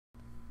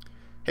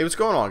Hey, what's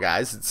going on,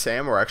 guys? It's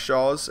Sam or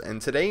Xjaws,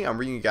 and today I'm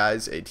bringing you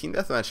guys a Team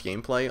Deathmatch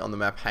gameplay on the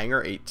map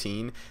Hangar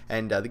 18.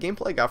 And the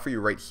gameplay I got for you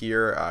right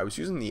here, I was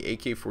using the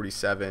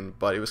AK-47,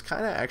 but it was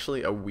kind of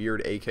actually a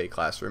weird AK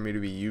class for me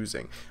to be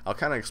using. I'll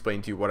kind of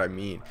explain to you what I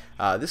mean.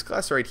 This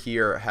class right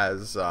here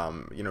has,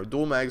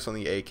 dual mags on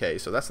the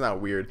AK, so that's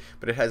not weird,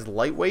 but it has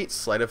lightweight,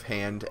 sleight of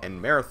hand,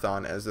 and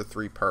marathon as the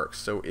three perks.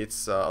 So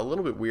it's a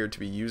little bit weird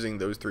to be using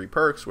those three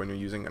perks when you're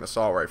using an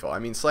assault rifle. I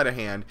mean, sleight of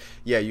hand,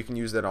 yeah, you can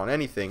use that on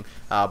anything,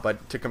 but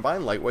to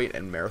combine lightweight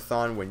and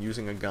marathon when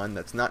using a gun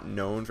that's not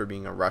known for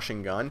being a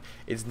rushing gun,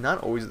 it's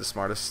not always the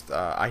smartest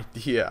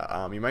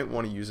idea. You might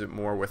want to use it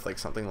more with like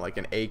something like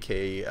an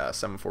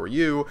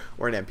AK-74U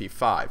or an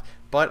MP5.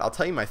 But I'll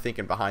tell you my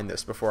thinking behind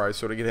this before I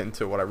sort of get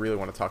into what I really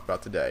want to talk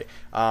about today.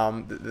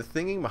 The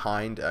thinking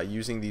behind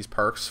using these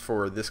perks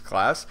for this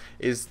class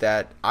is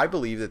that I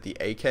believe that the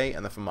AK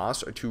and the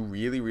FAMAS are two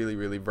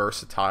really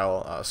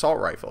versatile assault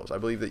rifles. I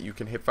believe that you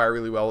can hip fire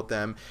really well with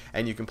them,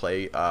 and you can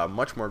play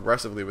much more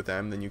aggressively with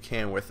them than you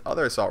can with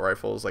other assault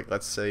rifles, like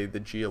let's say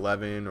the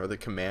G11 or the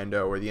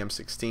Commando or the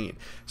M16.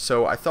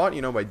 So I thought,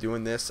 by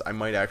doing this, I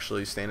might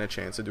actually stand a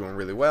chance of doing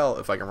really well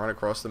if I can run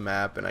across the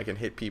map and I can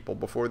hit people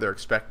before they're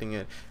expecting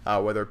it,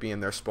 whether it be in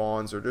their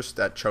spawns or just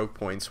at choke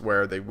points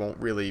where they won't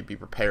really be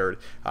prepared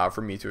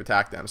for me to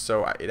attack them.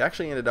 So it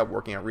actually ended up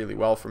working out really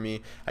well for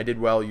me. I did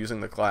well using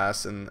the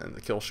class and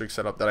the kill streak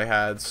setup that I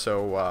had,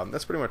 so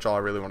that's pretty much all I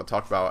really want to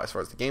talk about as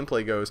far as the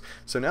gameplay goes.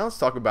 So now let's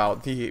talk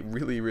about the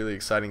really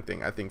exciting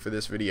thing I think for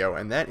this video,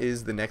 and that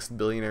is the next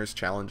Billionaires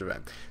Challenge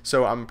event.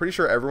 So I'm pretty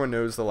sure everyone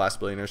knows the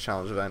last Billionaires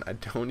Challenge event. I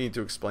don't need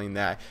to explain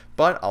that,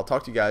 but I'll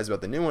talk to you guys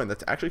about the new one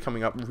that's actually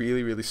coming up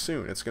really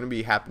soon. It's going to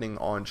be happening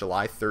on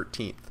July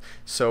 13th.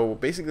 So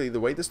basically the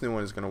way this new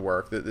one is going to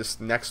work, this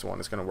next one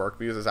is going to work,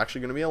 because there's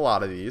actually going to be a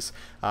lot of these.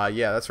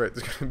 Yeah, that's right,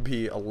 there's going to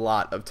be a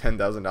lot of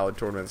 $10,000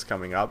 tournaments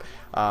coming up.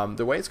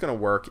 The way it's going to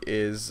work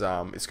is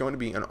it's going to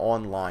be an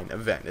online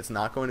event. It's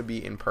not going to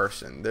be in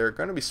person. They're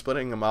going to be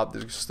splitting them up.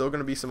 There's still going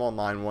to be some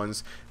online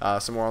ones,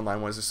 some more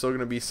online ones. There's still going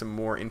to be some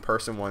more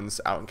in-person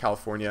ones out in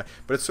California,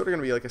 but it's sort of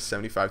going to be like a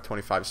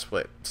 75-25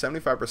 split.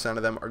 75%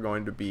 of them are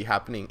going to be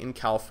happening in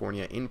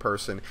California in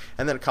person,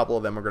 and then a couple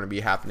of them are going to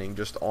be happening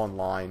just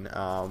online,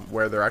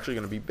 where they're actually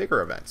going to be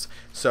bigger events.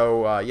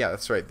 So yeah,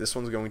 that's right, this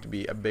one's going to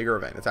be a bigger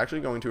event. It's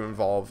actually going to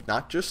involve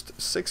not just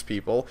 6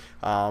 people,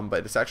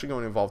 but it's actually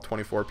going to involve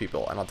 24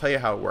 people, and I'll tell you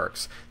how it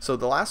works. So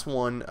the last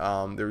one,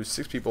 there was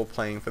 6 people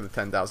playing for the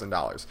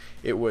 $10,000.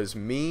 It was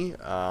me,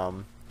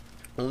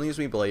 Only Use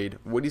Me Blade,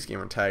 Woody's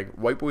Gamer Tag,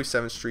 Whiteboy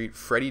 7th Street,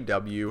 Freddie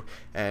W,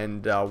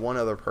 and one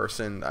other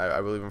person,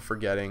 I believe I'm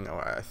forgetting.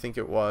 I think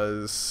it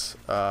was,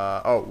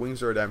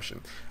 Wings of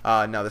Redemption.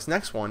 Now this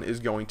next one is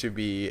going to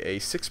be a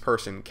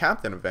 6-person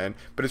captain event,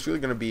 but it's really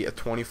going to be a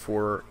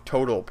 24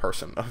 total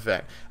person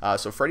event.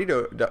 So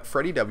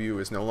Freddie W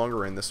is no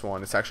longer in this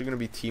one. It's actually going to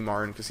be T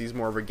Martin, because he's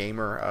more of a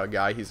gamer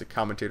guy. He's a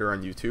commentator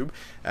on YouTube.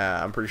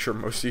 I'm pretty sure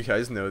most of you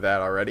guys know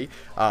that already.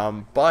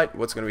 But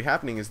what's going to be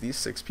happening is these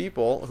 6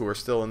 people who are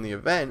still in the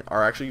event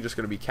are actually just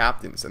going to be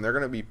captains, and they're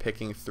going to be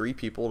picking 3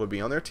 people to be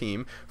on their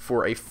team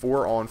for a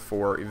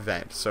 4-on-4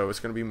 event. So it's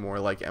going to be more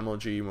like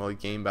MLG, more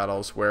like game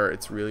battles, where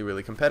it's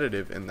really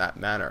competitive in that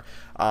manner.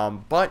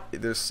 But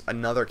there's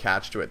another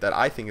catch to it that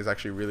I think is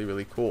actually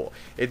really cool.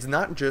 It's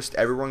not just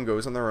everyone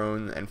goes on their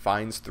own and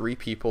finds 3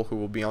 people who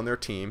will be on their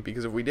team,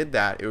 because if we did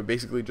that, it would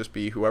basically just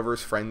be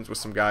whoever's friends with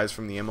some guys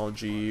from the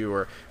MLG,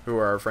 or who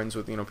are friends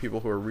with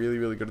people who are really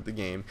good at the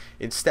game.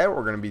 Instead, what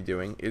we're going to be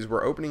doing is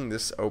we're opening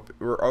this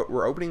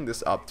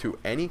up to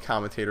any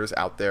commentators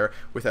out there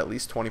with at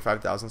least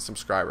 25,000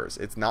 subscribers.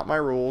 It's not my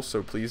rule,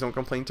 so please don't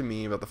complain to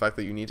me about the fact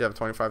that you need to have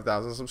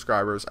 25,000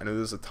 subscribers. I know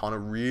there's a ton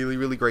of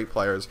really great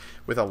players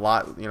with a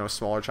lot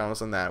smaller channels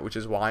than that, which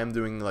is why I'm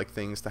doing like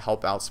things to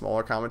help out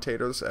smaller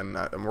commentators, and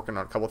I'm working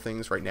on a couple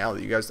things right now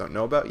that you guys don't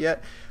know about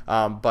yet.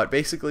 But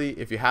basically,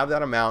 if you have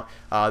that amount,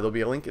 there'll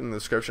be a link in the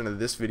description of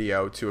this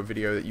video to a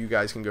video that you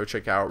guys can go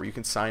check out, where you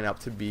can sign up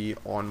to be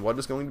on what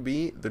is going to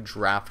be the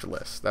draft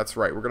list. That's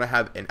right, we're going to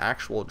have an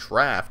actual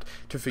draft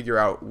to figure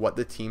out what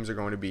the teams are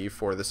going to be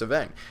for this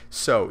event.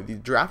 So the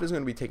draft is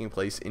going to be taking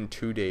place in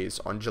 2 days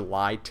on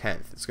July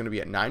 10th. It's going to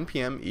be at 9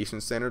 p.m. Eastern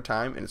Standard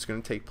Time, and it's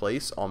going to take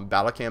place on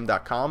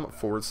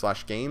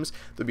battlecam.com/games.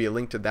 There'll be a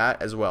link to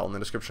that as well in the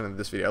description of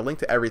this video. A link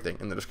to everything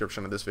in the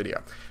description of this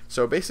video.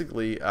 So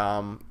basically,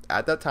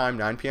 at that time,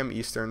 9 p.m.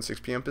 Eastern, 6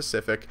 p.m.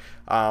 Pacific,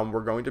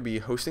 we're going to be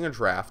hosting a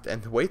draft,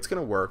 and the way it's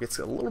going to work, it's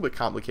a little bit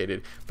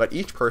complicated, but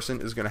each person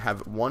is going to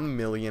have 1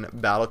 million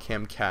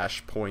Battlecam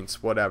cash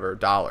points, whatever,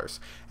 dollars.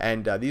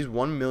 And these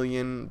 1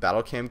 million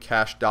Battlecam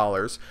cash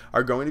dollars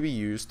are going to be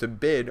used to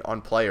bid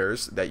on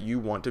players that you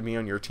want to be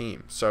on your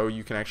team. So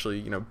you can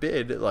actually,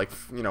 bid like,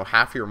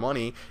 half your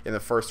money in the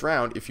first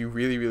round if you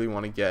really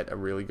want to get a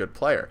really good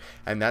player.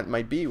 And that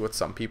might be what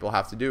some people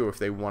have to do if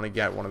they want to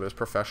get one of those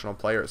professional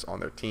players on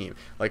their team,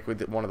 like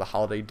with one of the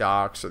Holiday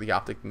Docs or the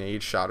Optic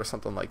Nade Shot or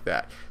something like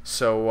that.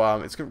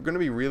 So it's going to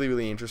be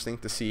really interesting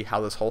to see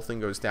how this whole thing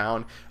goes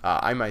down.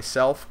 I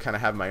myself kind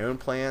of have my own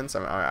plans.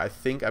 I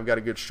think I've got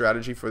a good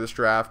strategy for this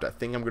draft. draft. I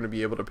think I'm going to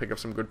be able to pick up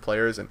some good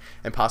players and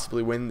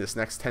possibly win this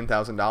next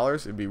 $10,000.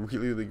 It'd be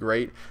really, really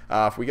great.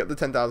 If we get the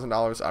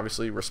 $10,000,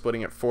 obviously we're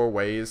splitting it 4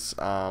 ways,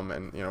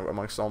 and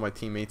amongst all my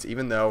teammates,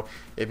 even though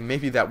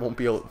maybe that won't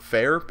be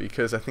fair,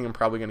 because I think I'm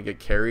probably going to get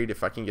carried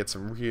if I can get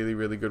some really,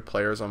 really good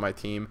players on my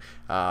team.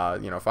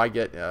 If I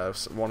get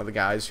one of the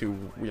guys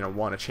who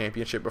won a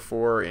championship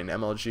before in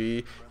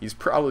MLG, he's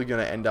probably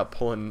going to end up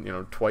pulling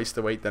twice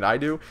the weight that I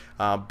do.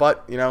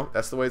 But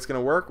that's the way it's going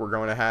to work. We're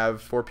going to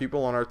have 4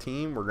 people on our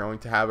team. We're going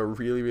to have a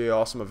really, really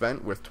awesome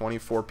event with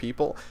 24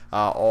 people,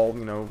 all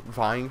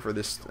vying for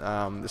this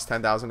this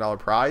 $10,000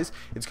 prize.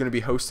 It's going to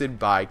be hosted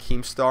by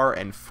Keemstar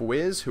and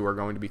Fwiz, who are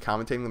going to be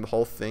commentating the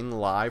whole thing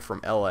live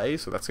from LA.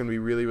 So that's going to be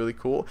really, really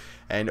cool.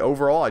 And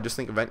overall, I just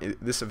think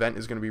this event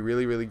is going to be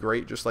really, really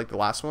great, just like the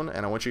last one.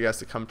 And I want you guys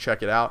to come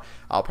check it out.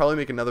 I'll probably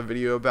make another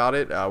video about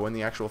it when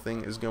the actual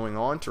thing is going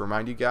on to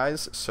remind you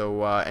guys.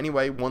 So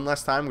anyway, one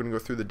last time, we're going to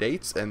go through the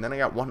dates, and then I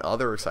got one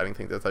other exciting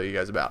thing to tell you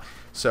guys about.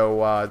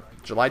 So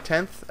July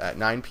 10th at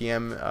 9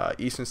 p.m.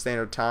 Eastern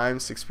Standard Time,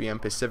 6 p.m.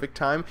 Pacific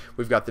Time,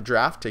 we've got the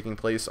draft taking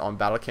place on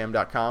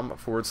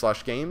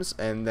battlecam.com/games,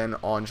 and then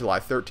on July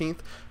 13th,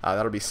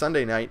 that'll be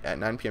Sunday night at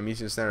 9 p.m.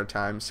 Eastern Standard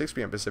Time, 6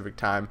 p.m. Pacific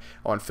Time,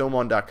 on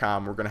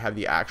filmon.com, we're going to have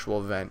the actual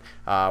event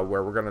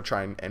where we're going to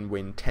try and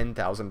win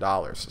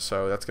 $10,000.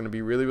 So that's going to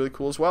be really, really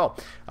cool as well.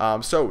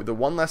 So the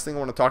one last thing I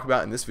want to talk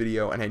about in this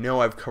video, and I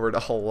know I've covered a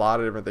whole lot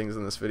of different things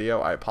in this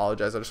video, I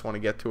apologize, I just want to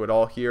get to it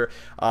all here.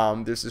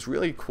 There's this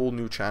really cool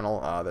new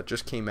channel that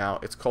just came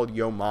out. It's called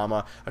Yo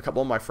Mama. A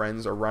couple of my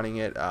friends are running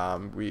it.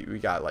 We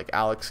got like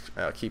Alex,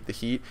 Keep the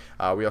Heat.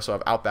 We also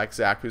have Outback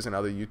Zach, who's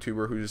another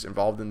YouTuber who's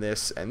involved in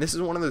this, and this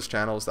is one of those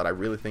channels that I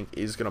really think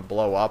is going to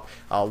blow up.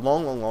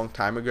 Long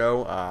time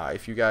ago,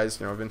 if you guys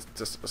have been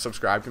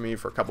subscribed to me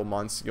for a couple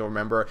months, you'll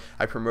remember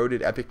I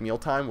promoted Epic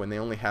Mealtime when they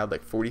only had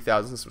like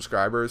 40,000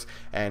 subscribers,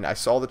 and I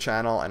saw the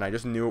channel and I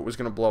just knew it was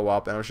going to blow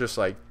up, and I was just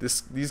like,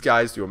 these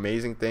guys do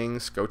amazing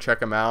things, go check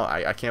them out.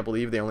 I can't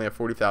believe they only have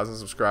 40,000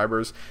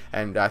 subscribers,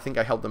 and I think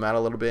I helped them out a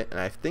little bit, and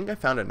I think I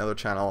found another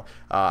channel.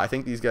 I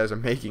think these guys are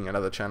making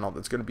another channel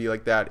that's going to be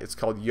like that. It's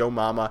called Yo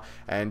Mama,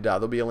 and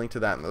there'll be a link to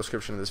that in the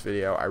description of this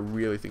video. I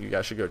really think you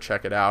guys should go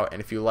check it out,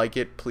 and if you like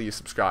it, please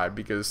subscribe,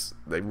 because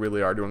they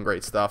really are doing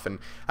great stuff, and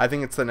I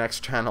think it's the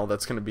next channel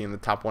that's going to be in the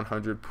top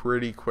 100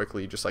 pretty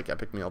quickly, just like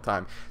Epic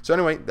Mealtime. So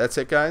anyway, that's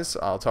it, guys.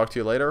 I'll talk to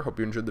you later. Hope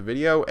you enjoyed the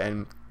video,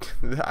 and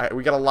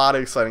we got a lot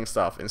of exciting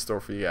stuff in store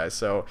for you guys,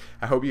 so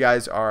I hope you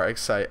guys are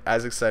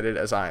as excited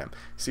as I am.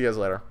 See you guys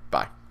later.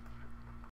 Bye.